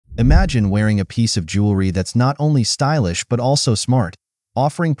Imagine wearing a piece of jewelry that's not only stylish but also smart,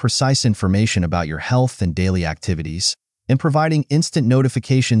 offering precise information about your health and daily activities, and providing instant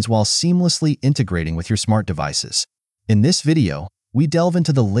notifications while seamlessly integrating with your smart devices. In this video, we delve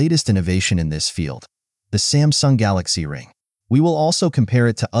into the latest innovation in this field, the Samsung Galaxy Ring. We will also compare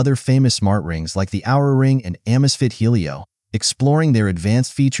it to other famous smart rings like the Oura Ring and Amazfit Helio, exploring their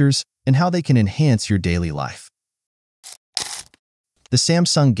advanced features and how they can enhance your daily life. The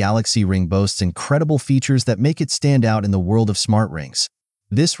Samsung Galaxy Ring boasts incredible features that make it stand out in the world of smart rings.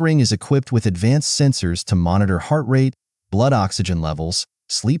 This ring is equipped with advanced sensors to monitor heart rate, blood oxygen levels,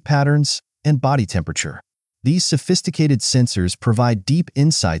 sleep patterns, and body temperature. These sophisticated sensors provide deep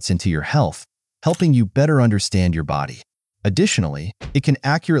insights into your health, helping you better understand your body. Additionally, it can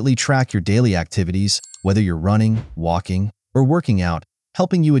accurately track your daily activities, whether you're running, walking, or working out,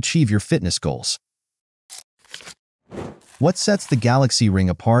 helping you achieve your fitness goals. What sets the Galaxy Ring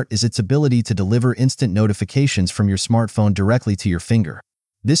apart is its ability to deliver instant notifications from your smartphone directly to your finger.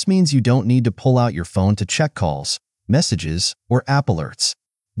 This means you don't need to pull out your phone to check calls, messages, or app alerts.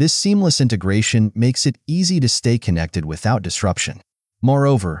 This seamless integration makes it easy to stay connected without disruption.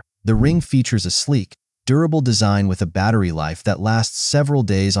 Moreover, the ring features a sleek, durable design with a battery life that lasts several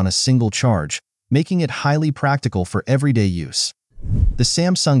days on a single charge, making it highly practical for everyday use. The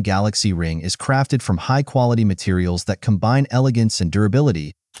Samsung Galaxy Ring is crafted from high-quality materials that combine elegance and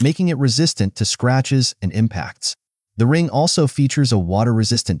durability, making it resistant to scratches and impacts. The ring also features a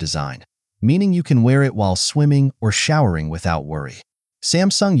water-resistant design, meaning you can wear it while swimming or showering without worry.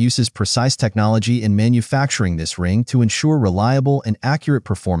 Samsung uses precise technology in manufacturing this ring to ensure reliable and accurate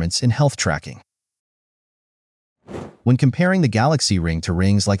performance in health tracking. When comparing the Galaxy Ring to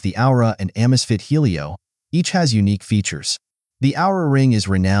rings like the Oura and Amazfit Helio, each has unique features. The Oura Ring is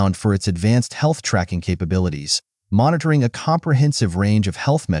renowned for its advanced health tracking capabilities, monitoring a comprehensive range of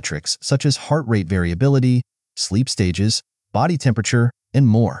health metrics such as heart rate variability, sleep stages, body temperature, and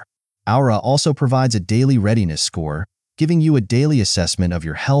more. Oura also provides a daily readiness score, giving you a daily assessment of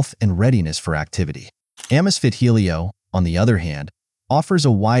your health and readiness for activity. Amazfit Helio, on the other hand, offers a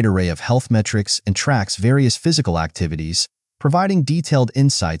wide array of health metrics and tracks various physical activities, providing detailed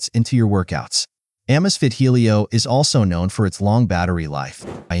insights into your workouts. Amazfit Helio is also known for its long battery life.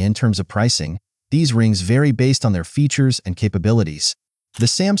 In terms of pricing, these rings vary based on their features and capabilities. The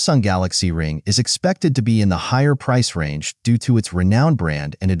Samsung Galaxy Ring is expected to be in the higher price range due to its renowned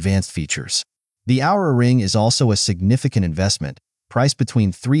brand and advanced features. The Oura Ring is also a significant investment, priced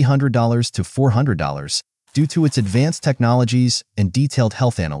between $300 to $400, due to its advanced technologies and detailed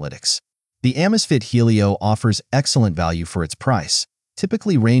health analytics. The Amazfit Helio offers excellent value for its price,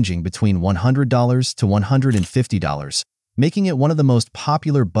 typically ranging between $100 to $150, making it one of the most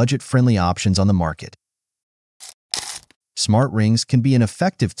popular budget-friendly options on the market. Smart rings can be an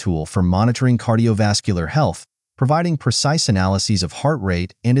effective tool for monitoring cardiovascular health, providing precise analyses of heart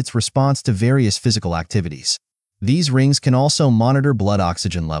rate and its response to various physical activities. These rings can also monitor blood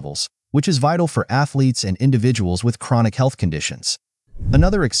oxygen levels, which is vital for athletes and individuals with chronic health conditions.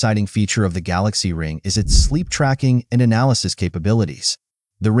 Another exciting feature of the Galaxy Ring is its sleep tracking and analysis capabilities.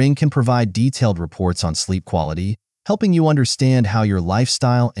 The ring can provide detailed reports on sleep quality, helping you understand how your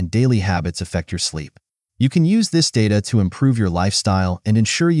lifestyle and daily habits affect your sleep. You can use this data to improve your lifestyle and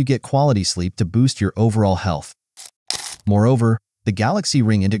ensure you get quality sleep to boost your overall health. Moreover, the Galaxy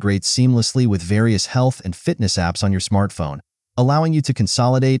Ring integrates seamlessly with various health and fitness apps on your smartphone, allowing you to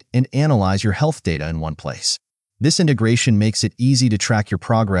consolidate and analyze your health data in one place. This integration makes it easy to track your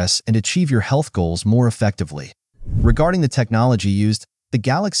progress and achieve your health goals more effectively. Regarding the technology used, the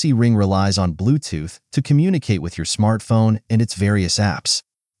Galaxy Ring relies on Bluetooth to communicate with your smartphone and its various apps.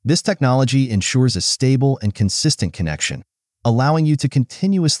 This technology ensures a stable and consistent connection, allowing you to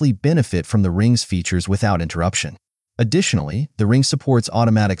continuously benefit from the ring's features without interruption. Additionally, the ring supports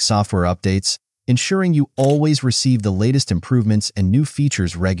automatic software updates, ensuring you always receive the latest improvements and new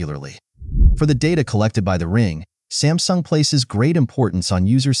features regularly. For the data collected by the ring, Samsung places great importance on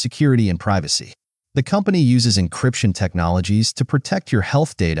user security and privacy. The company uses encryption technologies to protect your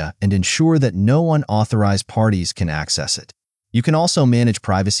health data and ensure that no unauthorized parties can access it. You can also manage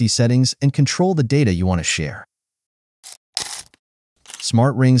privacy settings and control the data you want to share.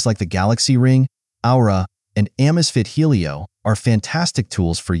 Smart rings like the Galaxy Ring, Oura, and Amazfit Helio are fantastic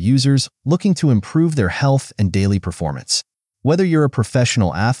tools for users looking to improve their health and daily performance. Whether you're a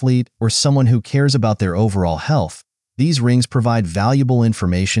professional athlete or someone who cares about their overall health, these rings provide valuable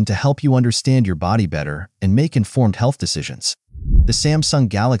information to help you understand your body better and make informed health decisions. The Samsung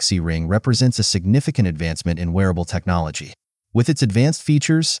Galaxy Ring represents a significant advancement in wearable technology. With its advanced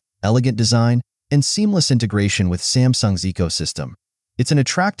features, elegant design, and seamless integration with Samsung's ecosystem, It's an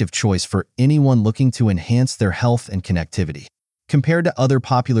attractive choice for anyone looking to enhance their health and connectivity. Compared to other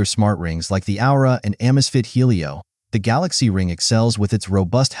popular smart rings like the Oura and Amazfit Helio, the Galaxy Ring excels with its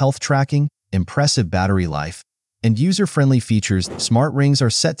robust health tracking, impressive battery life, and user-friendly features. Smart rings are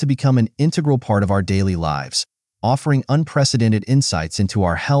set to become an integral part of our daily lives, offering unprecedented insights into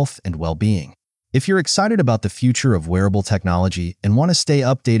our health and well-being. If you're excited about the future of wearable technology and want to stay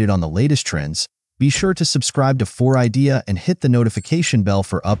updated on the latest trends, be sure to subscribe to 4idea and hit the notification bell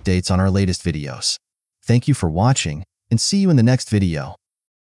for updates on our latest videos. Thank you for watching, and see you in the next video.